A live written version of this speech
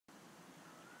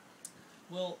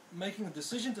Well, making the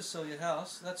decision to sell your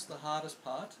house, that's the hardest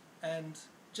part. And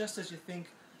just as you think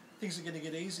things are going to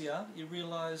get easier, you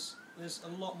realise there's a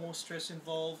lot more stress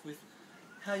involved with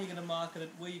how you're going to market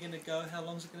it, where you're going to go, how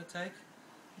long is it going to take.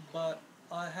 But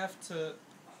I have to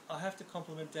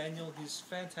compliment Daniel. He's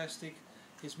fantastic.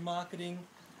 His marketing,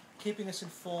 keeping us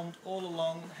informed all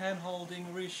along,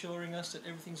 hand-holding, reassuring us that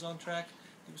everything's on track.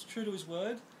 He was true to his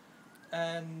word,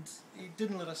 and he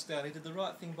didn't let us down. He did the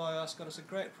right thing by us, got us a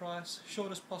great price,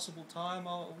 shortest possible time.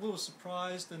 We were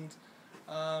surprised, and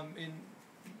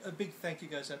a big thank you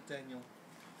goes out to Daniel.